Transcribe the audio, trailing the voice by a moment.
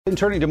And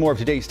turning to more of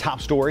today's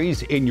top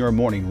stories in your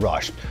morning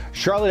rush.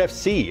 Charlotte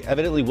FC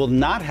evidently will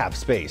not have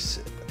space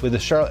with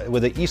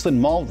the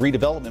Eastland Mall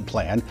redevelopment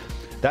plan.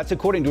 That's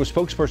according to a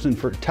spokesperson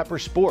for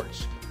Tepper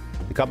Sports.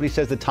 The company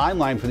says the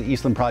timeline for the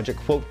Eastland project,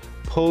 quote,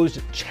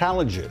 posed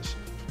challenges.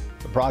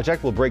 The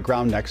project will break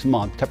ground next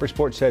month. Tepper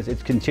Sports says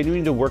it's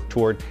continuing to work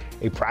toward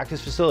a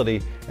practice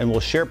facility and will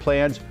share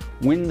plans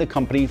when the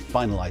company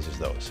finalizes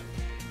those.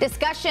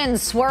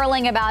 Discussions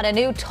swirling about a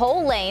new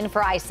toll lane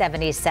for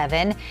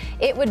I-77.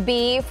 It would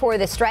be for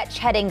the stretch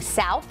heading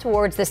south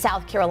towards the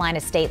South Carolina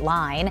state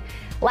line.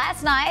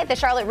 Last night, the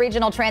Charlotte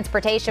Regional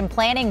Transportation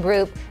Planning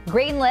Group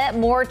greenlit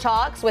more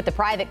talks with the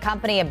private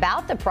company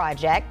about the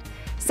project.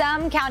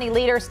 Some county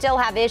leaders still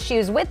have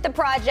issues with the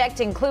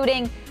project,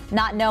 including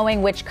not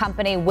knowing which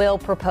company will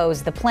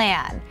propose the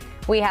plan.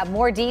 We have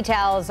more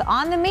details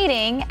on the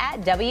meeting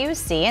at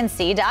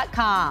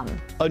WCNC.com.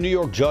 A New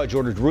York judge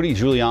ordered Rudy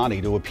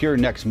Giuliani to appear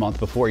next month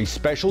before a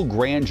special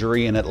grand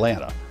jury in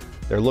Atlanta.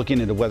 They're looking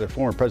into whether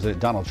former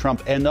President Donald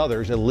Trump and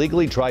others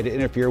illegally tried to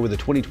interfere with the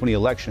 2020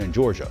 election in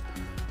Georgia.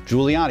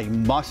 Giuliani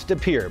must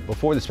appear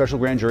before the special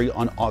grand jury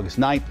on August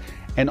 9th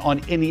and on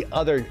any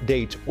other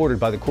dates ordered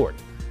by the court.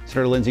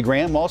 Senator Lindsey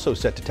Graham also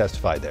set to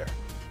testify there.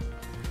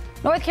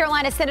 North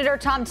Carolina Senator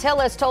Thom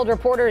Tillis told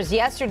reporters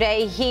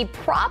yesterday he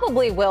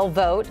probably will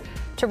vote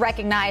to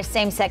recognize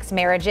same-sex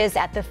marriages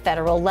at the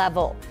federal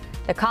level.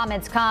 The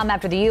comments come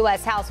after the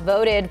U.S. House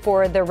voted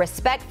for the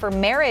Respect for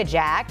Marriage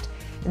Act.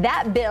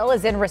 That bill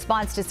is in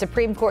response to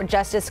Supreme Court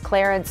Justice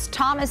Clarence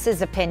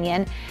Thomas's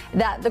opinion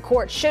that the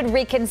court should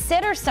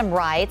reconsider some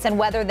rights and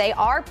whether they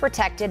are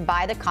protected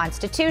by the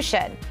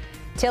Constitution.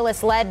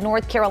 Tillis led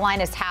North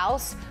Carolina's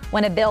House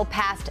when a bill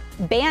passed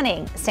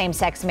banning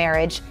same-sex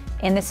marriage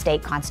in the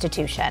state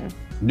constitution.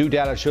 New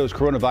data shows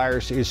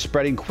coronavirus is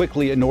spreading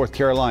quickly in North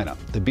Carolina.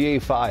 The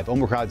BA.5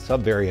 Omicron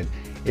subvariant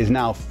is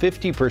now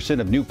 50%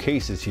 of new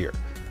cases here.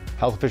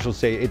 Health officials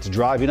say it's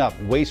driving up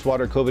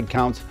wastewater COVID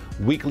counts,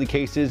 weekly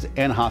cases,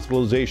 and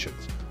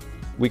hospitalizations.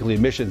 Weekly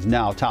admissions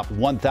now top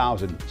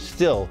 1,000,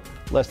 still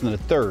less than a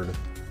third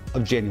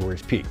of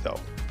January's peak, though.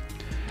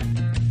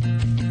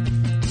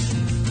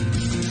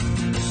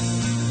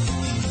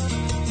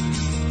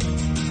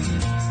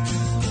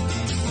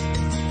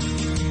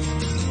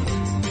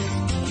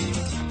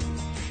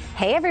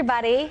 Hey,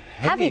 everybody.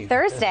 Happy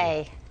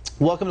Thursday.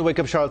 Welcome to Wake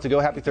Up Charlotte to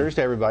Go. Happy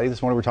Thursday, everybody.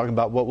 This morning we're talking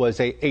about what was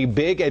a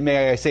big and,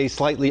 may I say,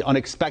 slightly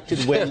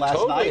unexpected win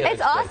last night. It's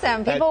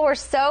awesome. People were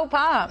so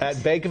pumped.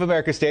 At Bank of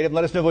America Stadium.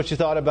 Let us know what you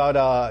thought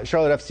about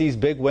Charlotte FC's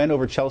big win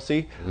over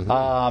Chelsea.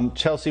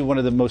 Chelsea, one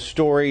of the most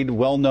storied,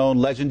 well-known,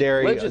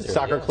 legendary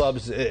soccer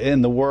clubs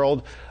in the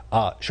world.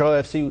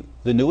 Charlotte FC,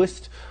 the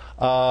newest.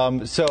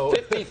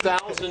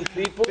 50,000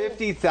 people?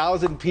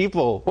 50,000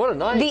 people. What a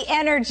night. The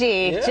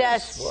energy,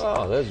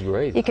 wow, that's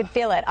great. You could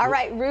feel it. All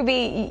right,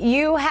 Ruby,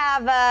 you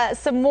have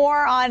some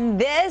more on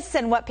this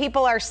and what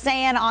people are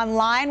saying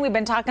online. We've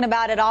been talking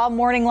about it all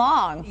morning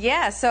long.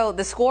 Yeah, so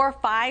the score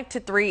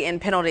 5-3 in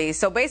penalties.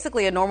 So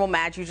basically a normal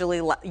match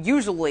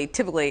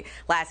typically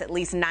lasts at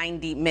least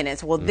 90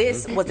 minutes. Well,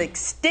 this was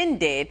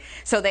extended,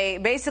 so they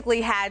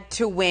basically had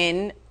to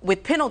win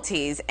with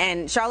penalties,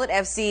 and Charlotte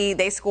FC,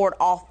 they scored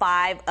all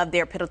 5 of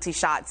their penalty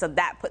shots, so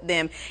that put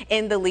them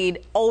in the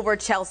lead over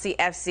Chelsea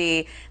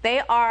FC. They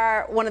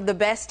are one of the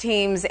best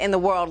teams in the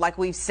world, like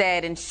we've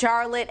said, and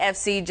Charlotte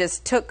FC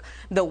just took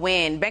the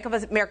win. Bank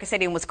of America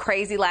Stadium was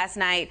crazy last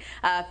night,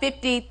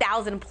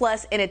 50,000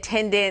 plus in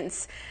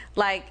attendance.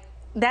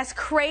 That's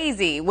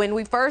crazy. When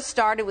we first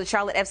started with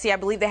Charlotte FC, I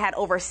believe they had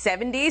over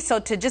 70. So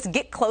to just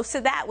get close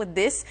to that with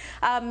this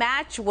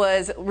match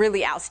was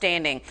really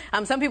outstanding.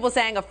 Some people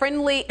saying a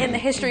friendly in the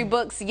history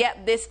books.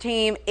 Yep, this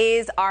team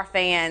is our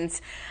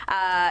fans.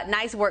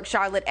 Nice work,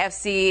 Charlotte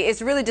FC.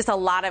 It's really just a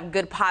lot of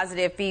good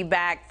positive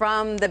feedback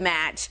from the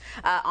match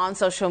on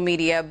social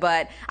media.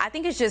 But I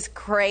think it's just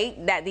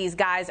great that these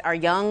guys are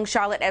young.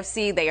 Charlotte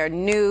FC, they are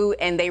new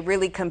and they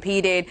really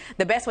competed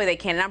the best way they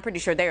can. And I'm pretty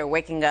sure they are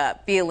waking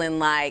up feeling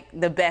like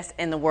the best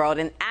in the world,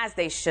 and as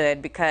they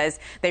should, because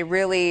they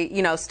really,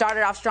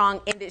 started off strong,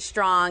 ended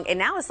strong, and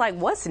now it's like,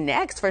 what's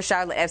next for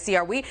Charlotte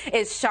FC?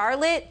 Is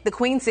Charlotte, the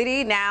Queen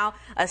City, now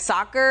a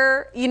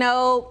soccer,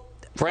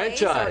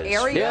 franchise or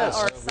area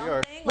or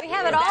something? We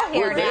have it all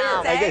here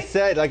now. Like I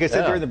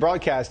said during the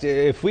broadcast,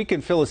 if we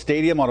can fill a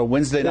stadium on a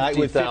Wednesday night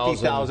with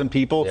 50,000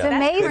 people, it's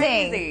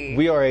amazing.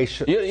 We are a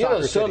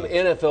some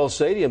NFL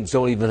stadiums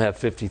don't even have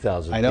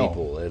 50,000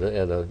 people at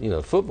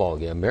a football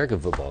game,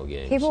 American football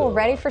game. People are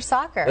ready for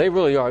soccer. They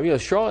really are.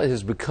 Charlotte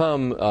has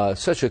become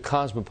such a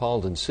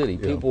cosmopolitan city.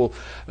 People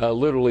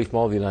literally from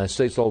all the United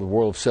States, all the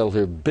world, have settled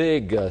here.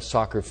 Big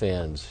soccer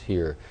fans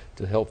here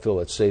to help fill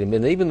that stadium.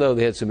 And even though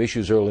they had some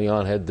issues early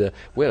on,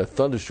 we had a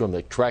thunderstorm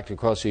that tracked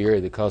across the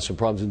area that caused some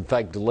problems. In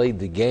fact, delayed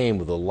the game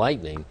with a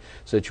lightning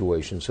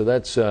situation. So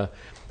that's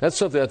That's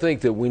something I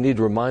think that we need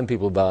to remind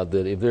people about,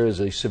 that if there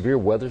is a severe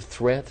weather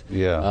threat,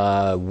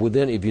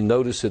 if you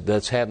notice that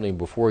that's happening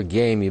before a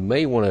game, you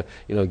may want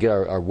to get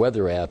our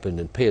weather app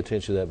and pay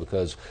attention to that,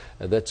 because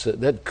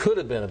that could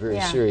have been a very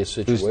serious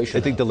situation.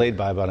 I think delayed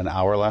by about an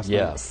hour last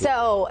night.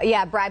 So,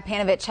 Brad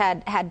Panovich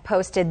had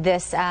posted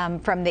this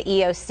from the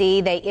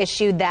EOC. They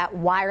issued that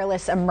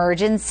wireless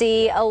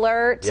emergency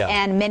alert,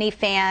 and many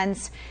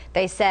fans,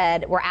 they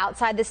said, were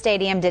outside the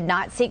stadium, did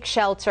not seek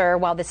shelter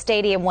while the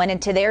stadium went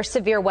into their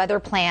severe weather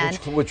plan.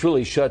 Which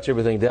really shuts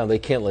everything down. They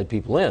can't let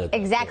people in.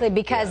 Exactly,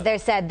 because they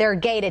said their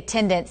gate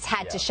attendants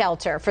had to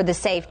shelter for the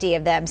safety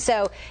of them.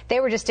 So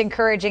they were just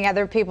encouraging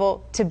other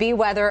people to be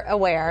weather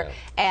aware.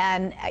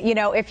 And,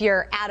 if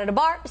you're out at a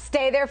bar,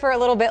 stay there for a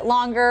little bit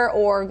longer,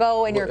 or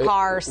go in your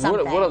car or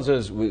something. What I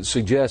was going to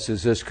suggest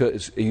is this: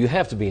 you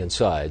have to be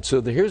inside.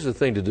 So here's the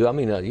thing to do. I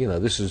mean,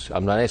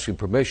 I'm not asking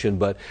permission,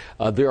 but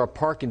there are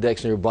parking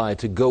decks nearby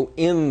to go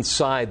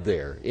inside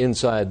there.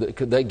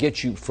 That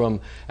gets you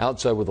from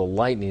outside where the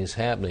lightning is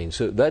happening.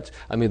 So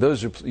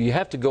you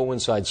have to go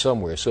inside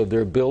somewhere. So if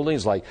there are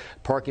buildings like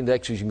parking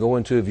decks you can go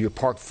into, if you're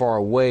parked far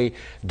away,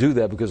 do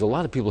that, because a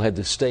lot of people had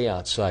to stay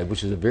outside,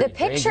 which is a very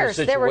dangerous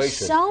situation. There were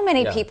so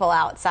many people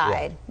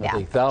outside. I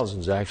think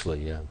thousands,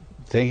 actually.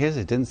 Thing is,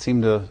 it didn't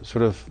seem to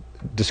sort of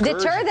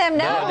deter them.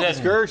 No,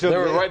 discourage them. They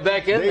were right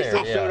back in there. They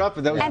still showed up,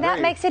 and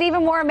that makes it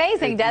even more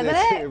amazing, doesn't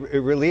it? It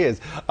really is.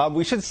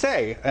 We should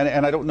say,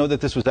 and I don't know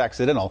that this was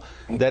accidental,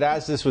 that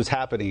as this was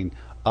happening,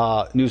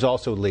 news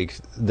also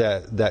leaked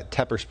that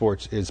Tepper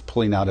Sports is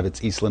pulling out of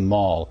its Eastland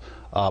Mall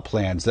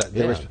plans. That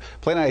they were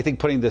planning, I think,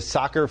 putting the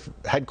soccer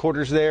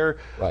headquarters there.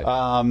 Right.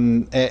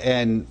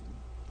 And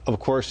of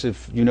course,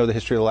 if you know the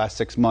history of the last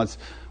 6 months,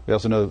 we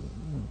also know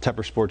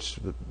Tepper Sports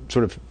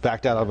sort of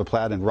backed out of a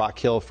plan in Rock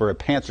Hill for a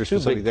Panthers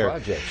facility there.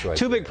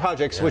 Two big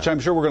projects, which I'm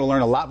sure we're going to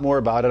learn a lot more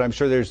about it. I'm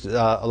sure there's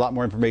a lot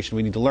more information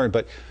we need to learn,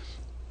 but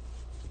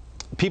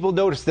people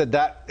noticed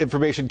that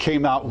information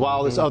came out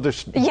while this other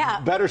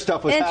better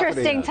stuff was happening.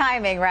 Interesting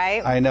timing,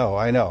 right? I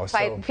know.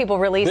 So, people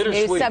release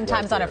news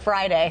sometimes on a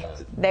Friday.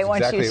 They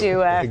want you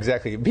to...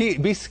 Exactly.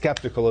 Be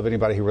skeptical of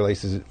anybody who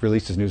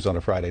releases news on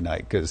a Friday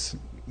night, because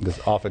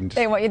often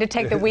they want you to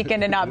take the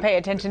weekend and not pay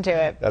attention to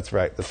it. That's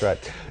right.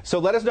 So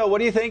let us know, what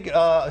do you think,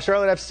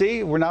 Charlotte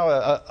FC? We're now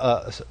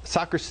a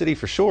soccer city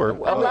for sure.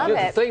 I love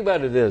it. The thing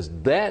about it is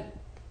that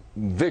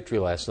victory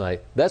last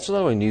night, that's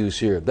not only news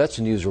here, that's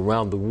news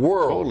around the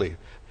world. Totally.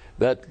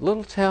 That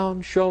little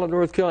town, Charlotte,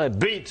 North Carolina,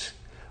 beats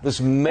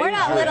this major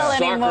soccer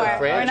franchise.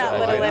 We're not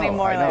little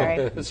anymore,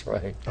 Larry. That's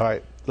right. All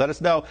right. Let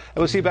us know, and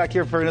we'll see you back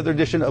here for another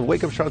edition of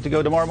Wake Up Charlotte to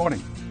Go tomorrow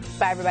morning.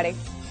 Bye, everybody.